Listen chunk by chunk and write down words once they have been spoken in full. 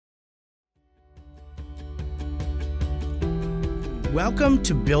Welcome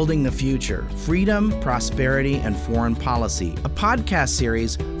to Building the Future, Freedom, Prosperity, and Foreign Policy, a podcast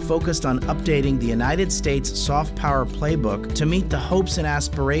series focused on updating the United States soft power playbook to meet the hopes and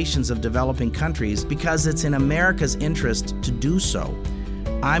aspirations of developing countries because it's in America's interest to do so.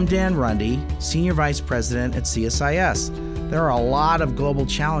 I'm Dan Runde, Senior Vice President at CSIS. There are a lot of global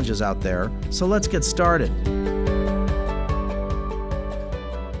challenges out there, so let's get started.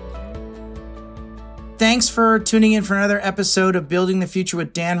 Thanks for tuning in for another episode of Building the Future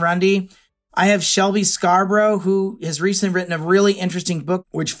with Dan Runde. I have Shelby Scarborough, who has recently written a really interesting book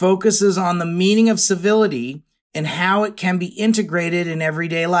which focuses on the meaning of civility and how it can be integrated in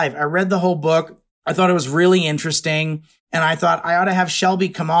everyday life. I read the whole book. I thought it was really interesting, and I thought I ought to have Shelby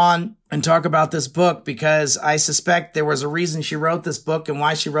come on and talk about this book because I suspect there was a reason she wrote this book and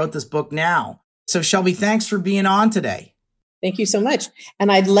why she wrote this book now. So Shelby, thanks for being on today. Thank you so much.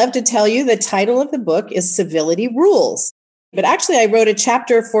 And I'd love to tell you the title of the book is Civility Rules. But actually, I wrote a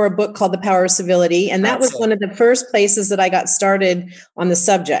chapter for a book called The Power of Civility. And that was one of the first places that I got started on the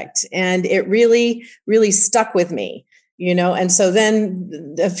subject. And it really, really stuck with me, you know. And so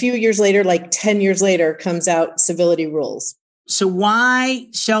then a few years later, like 10 years later, comes out Civility Rules. So why,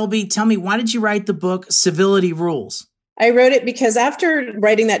 Shelby, tell me, why did you write the book Civility Rules? I wrote it because after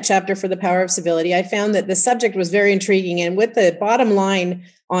writing that chapter for The Power of Civility, I found that the subject was very intriguing. And what the bottom line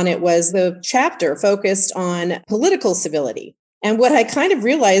on it was the chapter focused on political civility. And what I kind of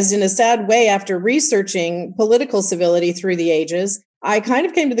realized in a sad way after researching political civility through the ages, I kind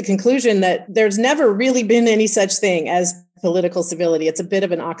of came to the conclusion that there's never really been any such thing as political civility. It's a bit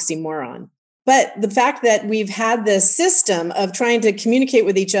of an oxymoron. But the fact that we've had this system of trying to communicate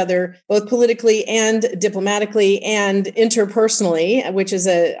with each other, both politically and diplomatically and interpersonally, which is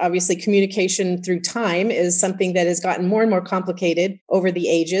obviously communication through time, is something that has gotten more and more complicated over the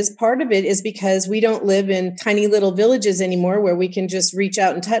ages. Part of it is because we don't live in tiny little villages anymore where we can just reach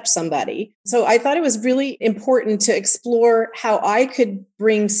out and touch somebody. So I thought it was really important to explore how I could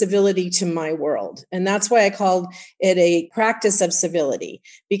bring civility to my world. And that's why I called it a practice of civility,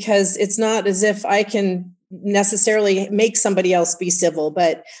 because it's not as if I can necessarily make somebody else be civil,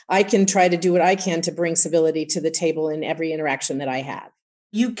 but I can try to do what I can to bring civility to the table in every interaction that I have.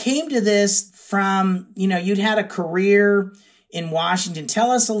 You came to this from, you'd had a career in Washington. Tell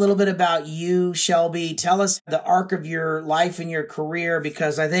us a little bit about you, Shelby. Tell us the arc of your life and your career,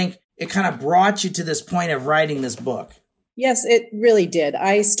 because I think it kind of brought you to this point of writing this book. Yes, it really did.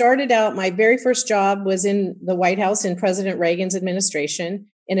 I started out, my very first job was in the White House in President Reagan's administration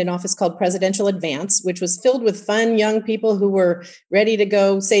in an office called Presidential Advance, which was filled with fun young people who were ready to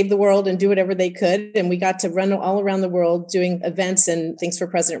go save the world and do whatever they could. And we got to run all around the world doing events and things for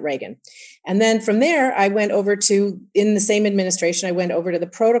President Reagan. And then from there, I went over to, in the same administration, I went over to the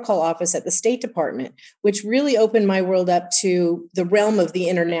protocol office at the State Department, which really opened my world up to the realm of the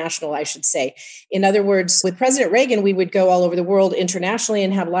international, I should say. In other words, with President Reagan, we would go all over the world internationally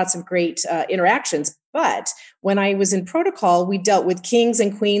and have lots of great interactions. But when I was in protocol, we dealt with kings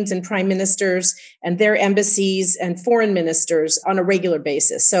and queens and prime ministers and their embassies and foreign ministers on a regular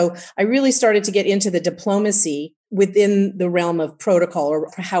basis. So I really started to get into the diplomacy within the realm of protocol, or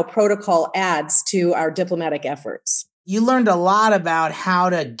how protocol adds to our diplomatic efforts. You learned a lot about how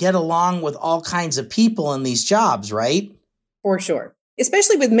to get along with all kinds of people in these jobs, right? For sure.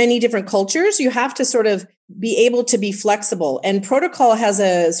 Especially with many different cultures, you have to sort of be able to be flexible. And protocol has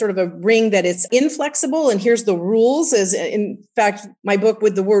a sort of a ring that it's inflexible. And here's the rules. As in fact, my book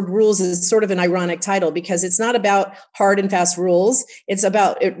with the word rules is sort of an ironic title because it's not about hard and fast rules. It's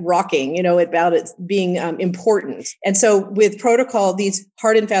about it rocking, about it being important. And so with protocol, these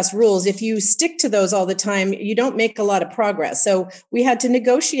hard and fast rules, if you stick to those all the time, you don't make a lot of progress. So we had to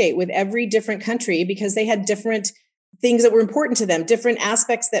negotiate with every different country because they had different things that were important to them, different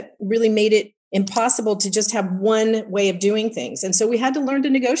aspects that really made it impossible to just have one way of doing things. And so we had to learn to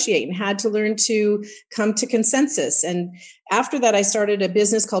negotiate and had to learn to come to consensus. And after that, I started a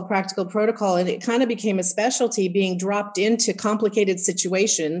business called Practical Protocol, and it kind of became a specialty, being dropped into complicated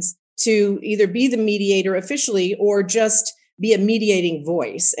situations to either be the mediator officially or just be a mediating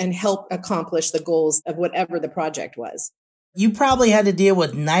voice and help accomplish the goals of whatever the project was. You probably had to deal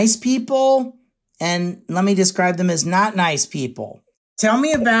with nice people, and let me describe them as not nice people. Tell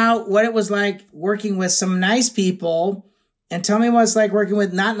me about what it was like working with some nice people, and tell me what it's like working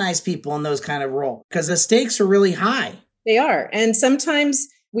with not nice people in those kind of roles, because the stakes are really high. They are. And sometimes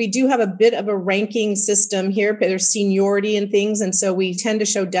we do have a bit of a ranking system here. There's seniority and things. And so we tend to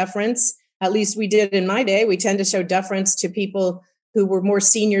show deference. At least we did in my day. We tend to show deference to people who were more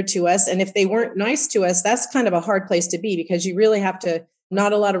senior to us. And if they weren't nice to us, that's kind of a hard place to be because you really have to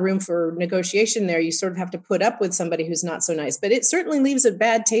Not a lot of room for negotiation there. You sort of have to put up with somebody who's not so nice, but it certainly leaves a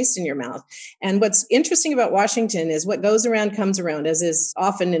bad taste in your mouth. And what's interesting about Washington is what goes around comes around, as is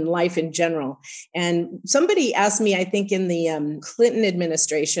often in life in general. And somebody asked me, I think in the Clinton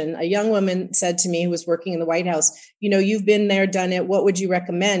administration, a young woman said to me who was working in the White House, you've been there, done it. What would you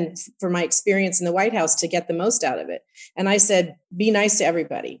recommend for my experience in the White House to get the most out of it? And I said, be nice to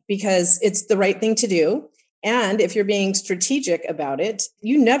everybody because it's the right thing to do. And if you're being strategic about it,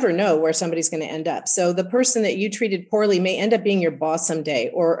 you never know where somebody's going to end up. So the person that you treated poorly may end up being your boss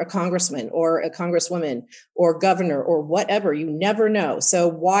someday, or a congressman or a congresswoman or governor or whatever. You never know. So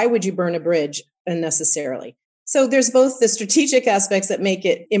why would you burn a bridge unnecessarily? So there's both the strategic aspects that make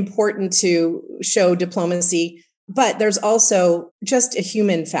it important to show diplomacy, but there's also just a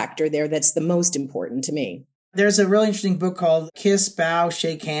human factor there that's the most important to me. There's a really interesting book called Kiss, Bow,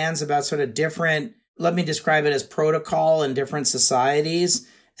 Shake Hands about sort of different, let me describe it as protocol in different societies.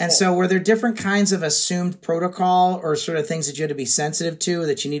 And so were there different kinds of assumed protocol or sort of things that you had to be sensitive to,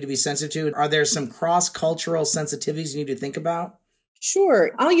 that you need to be sensitive to? Are there some cross-cultural sensitivities you need to think about?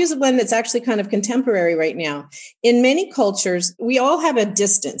 Sure. I'll use one that's actually kind of contemporary right now. In many cultures, we all have a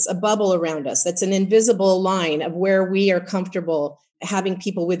distance, a bubble around us. That's an invisible line of where we are comfortable having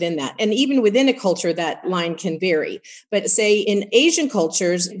people within that. And even within a culture, that line can vary. But say in Asian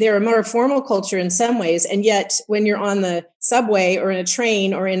cultures, they're a more formal culture in some ways. And yet when you're on the subway or in a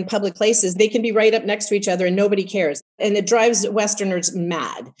train or in public places, they can be right up next to each other and nobody cares. And it drives Westerners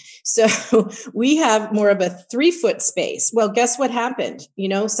mad. So we have more of a 3-foot space. Well, guess what happened?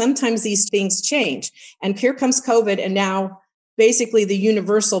 Sometimes these things change. And here comes COVID. And now basically the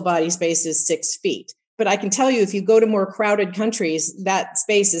universal body space is 6 feet. But I can tell you, if you go to more crowded countries, that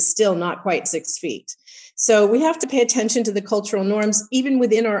space is still not quite 6 feet. So we have to pay attention to the cultural norms, even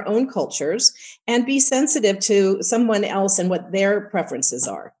within our own cultures, and be sensitive to someone else and what their preferences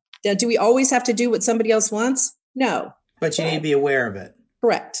are. Now, do we always have to do what somebody else wants? No. But you need to be aware of it.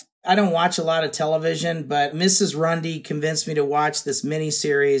 Correct. I don't watch a lot of television, but Mrs. Rundy convinced me to watch this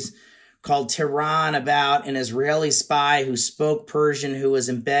miniseries called Tehran about an Israeli spy who spoke Persian, who was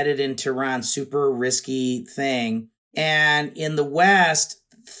embedded in Tehran, super risky thing. And in the West,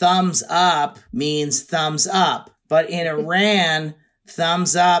 thumbs up means thumbs up. But in Iran,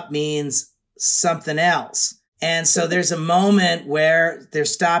 thumbs up means something else. And so there's a moment where they're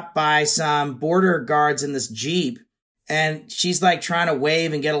stopped by some border guards in this Jeep. And she's like trying to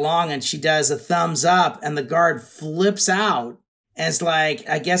wave and get along. And she does a thumbs up and the guard flips out. And it's like,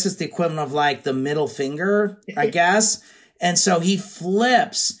 I guess it's the equivalent of like the middle finger, I guess. And so he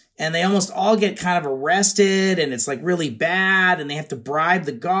flips and they almost all get kind of arrested and it's like really bad and they have to bribe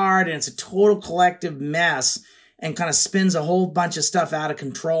the guard and it's a total collective mess and kind of spins a whole bunch of stuff out of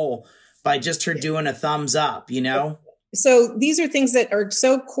control by just her doing a thumbs up, So these are things that are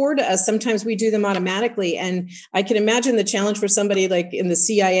so core to us. Sometimes we do them automatically. And I can imagine the challenge for somebody like in the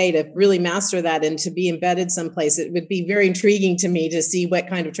CIA to really master that and to be embedded someplace. It would be very intriguing to me to see what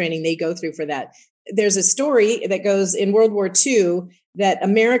kind of training they go through for that. There's a story that goes in World War II that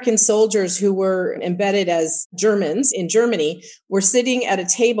American soldiers who were embedded as Germans in Germany were sitting at a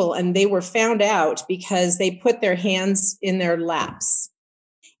table and they were found out because they put their hands in their laps.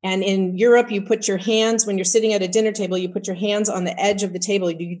 And in Europe, you put your hands, when you're sitting at a dinner table, you put your hands on the edge of the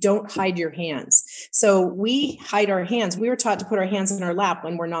table. You don't hide your hands. So we hide our hands. We were taught to put our hands in our lap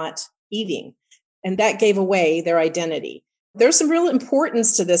when we're not eating. And that gave away their identity. There's some real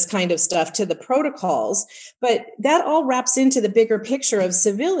importance to this kind of stuff, to the protocols, but that all wraps into the bigger picture of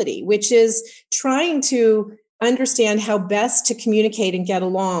civility, which is trying to understand how best to communicate and get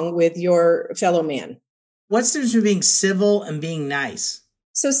along with your fellow man. What's the difference between being civil and being nice?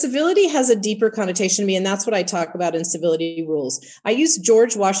 So civility has a deeper connotation to me, and that's what I talk about in Civility Rules. I use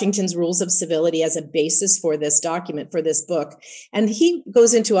George Washington's Rules of Civility as a basis for this document, for this book. And he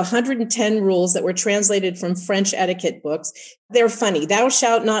goes into 110 rules that were translated from French etiquette books. They're funny. Thou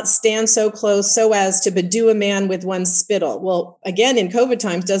shalt not stand so close so as to bedew a man with one's spittle. Well, again, in COVID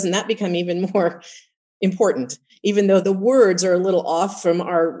times, doesn't that become even more important? Even though the words are a little off from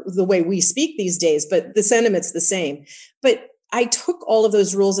the way we speak these days, but the sentiment's the same. But I took all of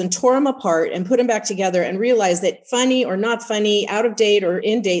those rules and tore them apart and put them back together and realized that funny or not funny, out of date or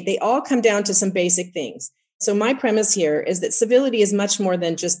in date, they all come down to some basic things. So my premise here is that civility is much more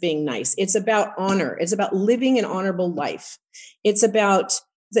than just being nice. It's about honor. It's about living an honorable life. It's about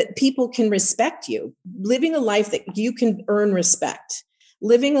that people can respect you, living a life that you can earn respect,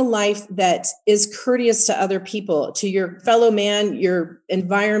 living a life that is courteous to other people, to your fellow man, your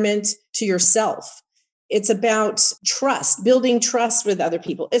environment, to yourself. It's about trust, building trust with other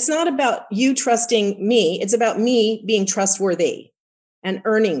people. It's not about you trusting me. It's about me being trustworthy. and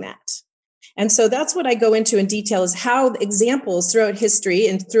earning that. And so that's what I go into in detail, is how examples throughout history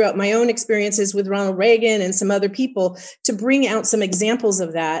and throughout my own experiences with Ronald Reagan and some other people, to bring out some examples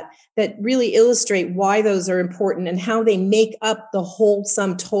of that really illustrate why those are important and how they make up the whole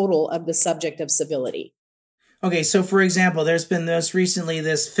sum total of the subject of civility. Okay, so for example, there's been most recently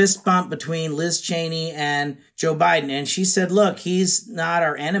this fist bump between Liz Cheney and Joe Biden. And she said, look, he's not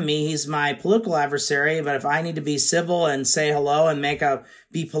our enemy. He's my political adversary. But if I need to be civil and say hello and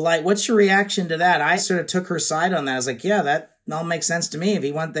be polite, what's your reaction to that? I sort of took her side on that. I was like, yeah, that all makes sense to me. If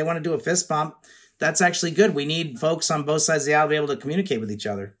they want to do a fist bump, that's actually good. We need folks on both sides of the aisle to be able to communicate with each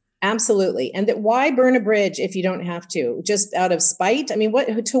other. Absolutely. And why burn a bridge if you don't have to? Just out of spite? I mean,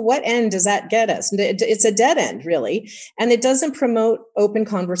 to what end does that get us? It's a dead end, really. And it doesn't promote open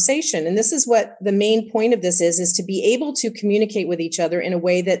conversation. And this is what the main point of this is to be able to communicate with each other in a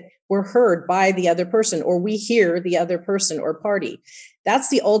way that we're heard by the other person, or we hear the other person or party.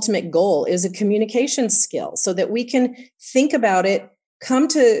 That's the ultimate goal, is a communication skill, so that we can think about it, come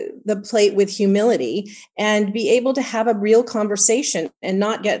to the plate with humility, and be able to have a real conversation and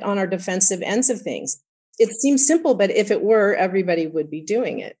not get on our defensive ends of things. It seems simple, but if it were, everybody would be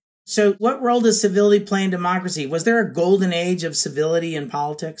doing it. So what role does civility play in democracy? Was there a golden age of civility in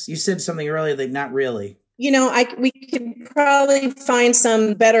politics? You said something earlier that not really. We could probably find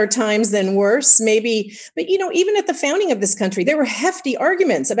some better times than worse, maybe. But, even at the founding of this country, there were hefty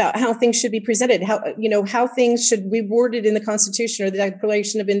arguments about how things should be presented, how things should be worded in the Constitution or the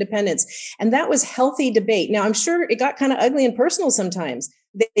Declaration of Independence. And that was healthy debate. Now, I'm sure it got kind of ugly and personal sometimes.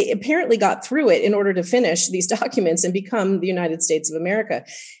 They apparently got through it in order to finish these documents and become the United States of America.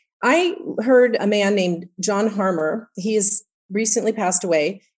 I heard a man named John Harmer. He has recently passed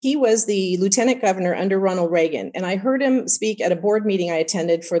away. He was the lieutenant governor under Ronald Reagan. And I heard him speak at a board meeting I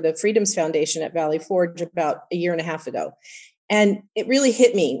attended for the Freedoms Foundation at Valley Forge about a year and a half ago. And it really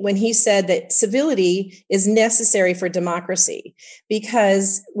hit me when he said that civility is necessary for democracy,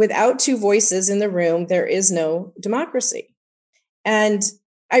 because without two voices in the room, there is no democracy. And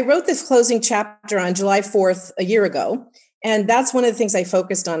I wrote this closing chapter on July 4th a year ago. And that's one of the things I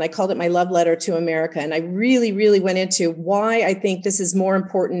focused on. I called it my love letter to America. And I really, really went into why I think this is more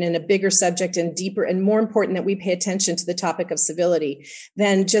important and a bigger subject and deeper and more important that we pay attention to the topic of civility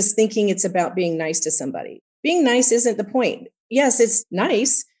than just thinking it's about being nice to somebody. Being nice isn't the point. Yes, it's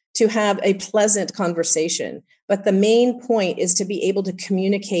nice to have a pleasant conversation, but the main point is to be able to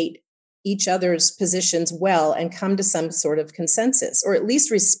communicate each other's positions well and come to some sort of consensus, or at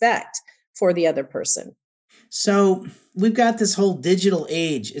least respect for the other person. So we've got this whole digital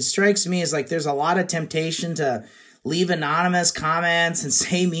age. It strikes me as like there's a lot of temptation to leave anonymous comments and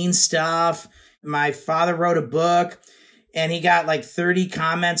say mean stuff. My father wrote a book and he got like 30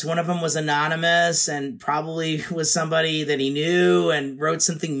 comments. One of them was anonymous and probably was somebody that he knew and wrote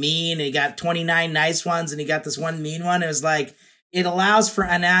something mean. And he got 29 nice ones and he got this one mean one. It was like, it allows for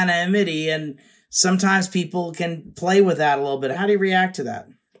anonymity, and sometimes people can play with that a little bit. How do you react to that?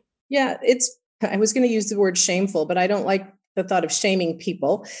 Yeah, I was going to use the word shameful, but I don't like the thought of shaming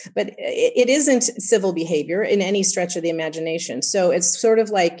people. But it isn't civil behavior in any stretch of the imagination. So it's sort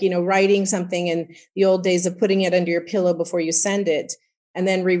of like, writing something in the old days of putting it under your pillow before you send it, and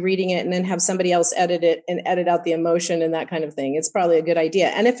then rereading it and then have somebody else edit it and edit out the emotion and that kind of thing. It's probably a good idea.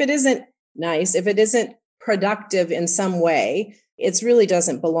 And if it isn't nice, if it isn't productive in some way, it really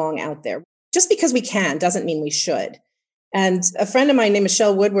doesn't belong out there. Just because we can doesn't mean we should. And a friend of mine named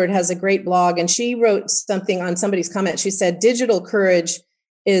Michelle Woodward has a great blog, and she wrote something on somebody's comment. She said, digital courage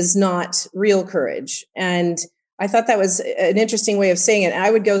is not real courage. And I thought that was an interesting way of saying it. I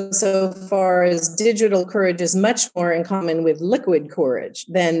would go so far as digital courage is much more in common with liquid courage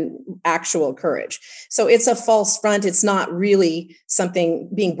than actual courage. So it's a false front. It's not really something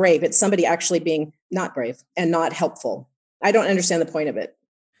being brave. It's somebody actually being not brave and not helpful. I don't understand the point of it.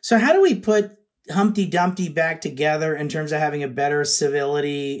 So how do we put Humpty Dumpty back together in terms of having a better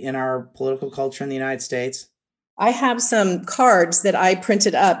civility in our political culture in the United States? I have some cards that I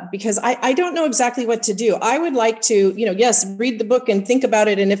printed up because I don't know exactly what to do. I would like to, yes, read the book and think about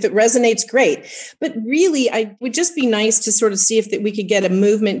it. And if it resonates, great. But really, I would just be nice to sort of see if that we could get a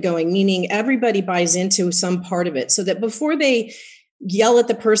movement going, meaning everybody buys into some part of it so that before they yell at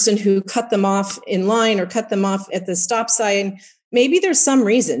the person who cut them off in line or cut them off at the stop sign, maybe there's some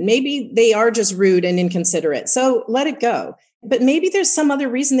reason. Maybe they are just rude and inconsiderate. So let it go. But maybe there's some other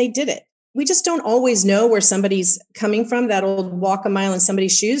reason they did it. We just don't always know where somebody's coming from, that old walk a mile in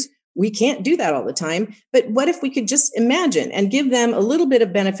somebody's shoes. We can't do that all the time. But what if we could just imagine and give them a little bit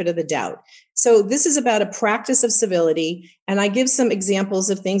of benefit of the doubt? So this is about a practice of civility. And I give some examples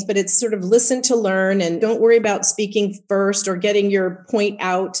of things, but it's sort of listen to learn and don't worry about speaking first or getting your point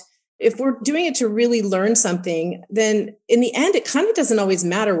out. If we're doing it to really learn something, then in the end, it kind of doesn't always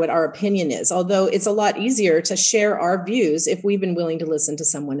matter what our opinion is, although it's a lot easier to share our views if we've been willing to listen to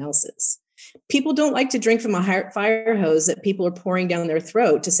someone else's. People don't like to drink from a fire hose that people are pouring down their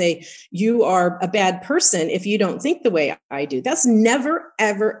throat to say, you are a bad person if you don't think the way I do. That's never,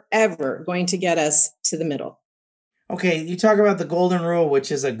 ever, ever going to get us to the middle. Okay, you talk about the golden rule,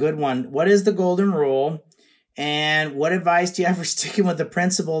 which is a good one. What is the golden rule? And what advice do you have for sticking with the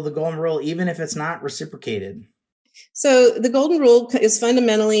principle of the golden rule, even if it's not reciprocated? So the golden rule is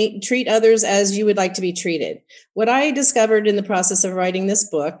fundamentally treat others as you would like to be treated. What I discovered in the process of writing this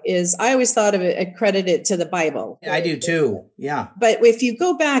book is I always thought of it, I credit it to the Bible. I do too. Yeah. But if you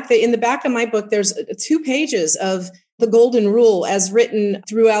go back, in the back of my book, there's 2 pages of the golden rule as written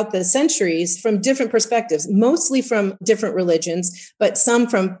throughout the centuries from different perspectives, mostly from different religions, but some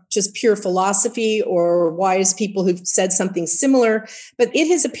from just pure philosophy or wise people who've said something similar. But it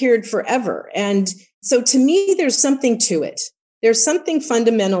has appeared forever. And so to me, there's something to it. There's something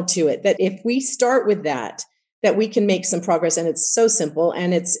fundamental to it that if we start with that we can make some progress. And it's so simple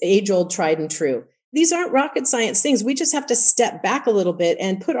and it's age-old, tried and true. These aren't rocket science things. We just have to step back a little bit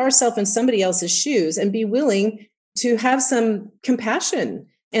and put ourselves in somebody else's shoes and be willing to have some compassion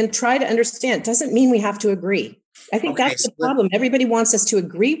and try to understand. Doesn't mean we have to agree. I think that's the problem. Everybody wants us to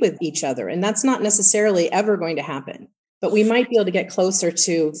agree with each other, and that's not necessarily ever going to happen. But we might be able to get closer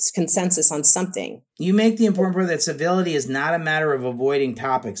to consensus on something. You make the important point that civility is not a matter of avoiding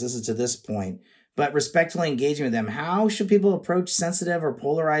topics. This is to this point, but respectfully engaging with them. How should people approach sensitive or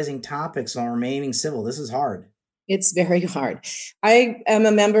polarizing topics while remaining civil? This is hard. It's very hard. I am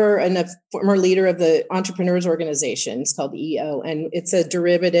a member and a former leader of the Entrepreneurs Organization. It's called EO, and it's a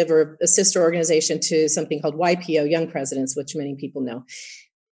derivative or a sister organization to something called YPO, Young Presidents, which many people know.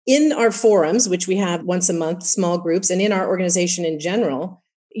 In our forums, which we have once a month, small groups, and in our organization in general,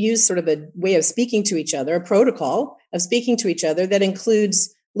 use sort of a way of speaking to each other, a protocol of speaking to each other that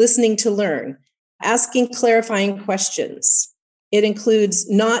includes listening to learn, asking clarifying questions. It includes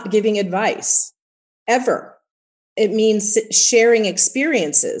not giving advice, ever. It means sharing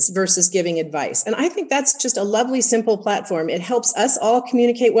experiences versus giving advice. And I think that's just a lovely, simple platform. It helps us all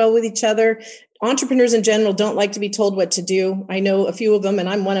communicate well with each other. Entrepreneurs in general don't like to be told what to do. I know a few of them, and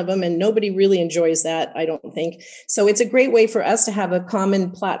I'm one of them, and nobody really enjoys that, I don't think. So it's a great way for us to have a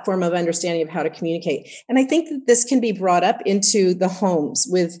common platform of understanding of how to communicate. And I think that this can be brought up into the homes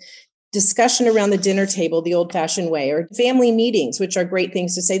with discussion around the dinner table, the old-fashioned way, or family meetings, which are great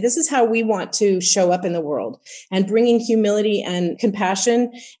things to say, this is how we want to show up in the world. And bringing humility and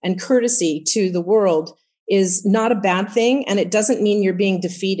compassion and courtesy to the world is not a bad thing. And it doesn't mean you're being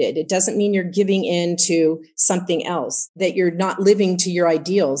defeated. It doesn't mean you're giving in to something else, that you're not living to your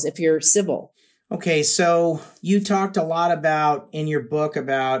ideals if you're civil. Okay, so you talked a lot about in your book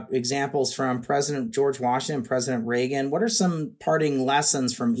about examples from President George Washington, President Reagan. What are some parting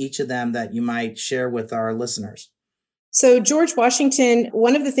lessons from each of them that you might share with our listeners? So George Washington,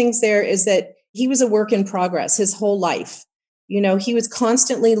 one of the things there is that he was a work in progress his whole life. You know, he was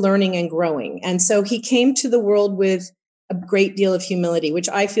constantly learning and growing. And so he came to the world with a great deal of humility, which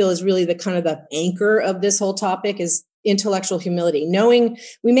I feel is really the kind of the anchor of this whole topic is intellectual humility. Knowing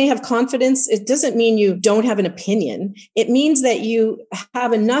we may have confidence, it doesn't mean you don't have an opinion. It means that you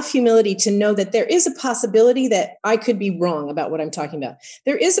have enough humility to know that there is a possibility that I could be wrong about what I'm talking about.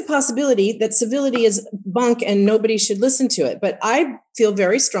 There is a possibility that civility is bunk and nobody should listen to it. But I feel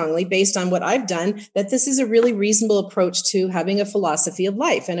very strongly, based on what I've done, that this is a really reasonable approach to having a philosophy of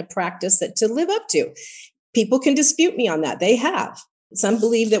life and a practice that to live up to. People can dispute me on that. They have. Some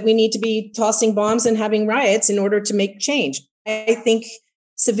believe that we need to be tossing bombs and having riots in order to make change. I think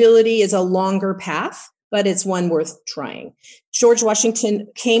civility is a longer path, but it's one worth trying. George Washington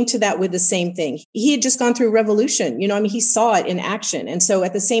came to that with the same thing. He had just gone through a revolution. He saw it in action. And so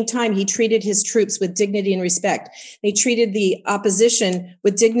at the same time, he treated his troops with dignity and respect. They treated the opposition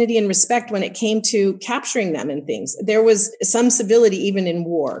with dignity and respect when it came to capturing them and things. There was some civility even in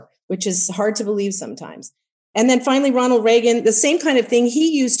war, which is hard to believe sometimes. And then finally, Ronald Reagan, the same kind of thing.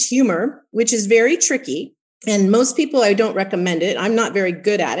 He used humor, which is very tricky. And most people, I don't recommend it. I'm not very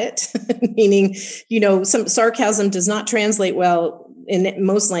good at it, meaning, some sarcasm does not translate well in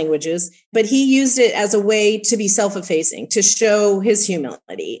most languages, but he used it as a way to be self-effacing, to show his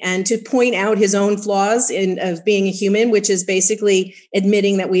humility and to point out his own flaws of being a human, which is basically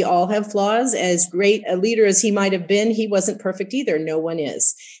admitting that we all have flaws. As great a leader as he might have been, he wasn't perfect either. No one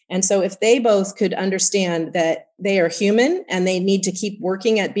is. And so if they both could understand that they are human and they need to keep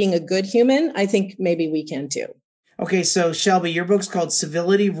working at being a good human, I think maybe we can too. Okay, so Shelby, your book's called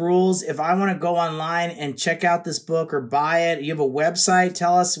Civility Rules. If I want to go online and check out this book or buy it, you have a website.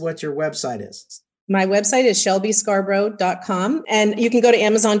 Tell us what your website is. My website is shelbyscarborough.com, and you can go to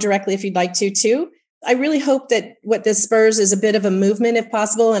Amazon directly if you'd like to too. I really hope that what this spurs is a bit of a movement if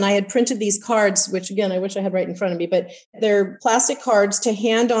possible. And I had printed these cards, which again, I wish I had right in front of me, but they're plastic cards to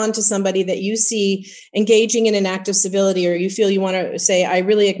hand on to somebody that you see engaging in an act of civility, or you feel you want to say, I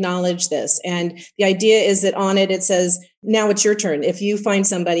really acknowledge this. And the idea is that on it says, now it's your turn. If you find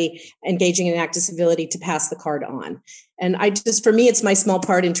somebody engaging in an act of civility, to pass the card on. And for me, it's my small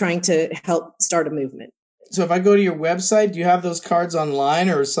part in trying to help start a movement. So if I go to your website, do you have those cards online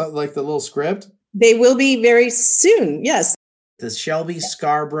or something like the little script? They will be very soon, yes. The Shelby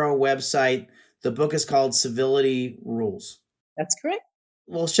Scarborough website. The book is called Civility Rules. That's correct.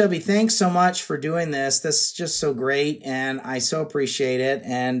 Well, Shelby, thanks so much for doing this. This is just so great, and I so appreciate it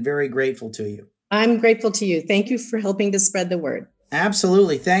and very grateful to you. I'm grateful to you. Thank you for helping to spread the word.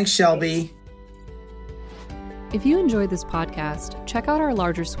 Absolutely. Thanks, Shelby. If you enjoyed this podcast, check out our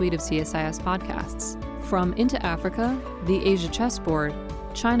larger suite of CSIS podcasts. From Into Africa, The Asia Chessboard,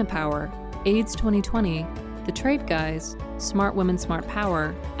 China Power, AIDS 2020, The Trade Guys, Smart Women, Smart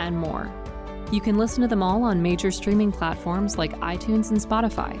Power, and more. You can listen to them all on major streaming platforms like iTunes and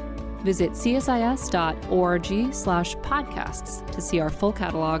Spotify. Visit csis.org/podcasts to see our full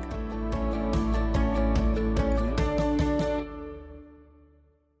catalog